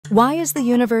Why is the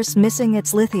universe missing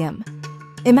its lithium?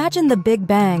 Imagine the Big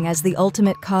Bang as the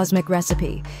ultimate cosmic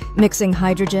recipe, mixing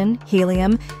hydrogen,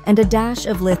 helium, and a dash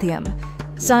of lithium.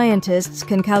 Scientists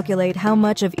can calculate how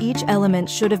much of each element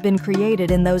should have been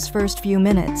created in those first few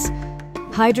minutes.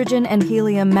 Hydrogen and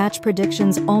helium match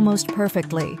predictions almost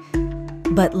perfectly.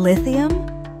 But lithium?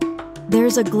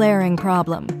 There's a glaring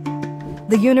problem.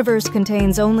 The universe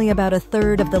contains only about a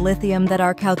third of the lithium that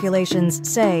our calculations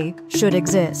say should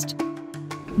exist.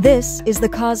 This is the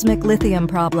cosmic lithium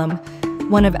problem,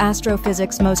 one of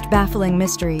astrophysics' most baffling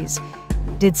mysteries.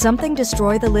 Did something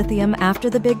destroy the lithium after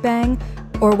the Big Bang,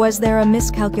 or was there a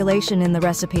miscalculation in the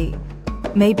recipe?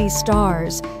 Maybe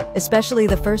stars, especially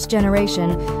the first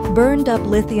generation, burned up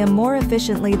lithium more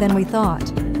efficiently than we thought.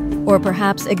 Or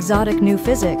perhaps exotic new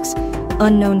physics,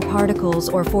 unknown particles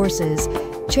or forces,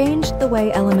 changed the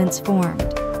way elements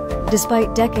formed.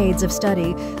 Despite decades of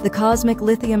study, the cosmic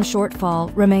lithium shortfall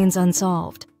remains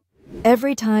unsolved.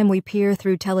 Every time we peer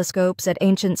through telescopes at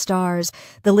ancient stars,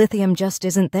 the lithium just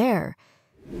isn't there.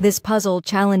 This puzzle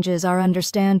challenges our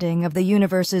understanding of the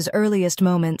universe's earliest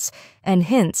moments and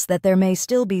hints that there may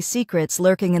still be secrets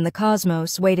lurking in the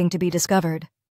cosmos waiting to be discovered.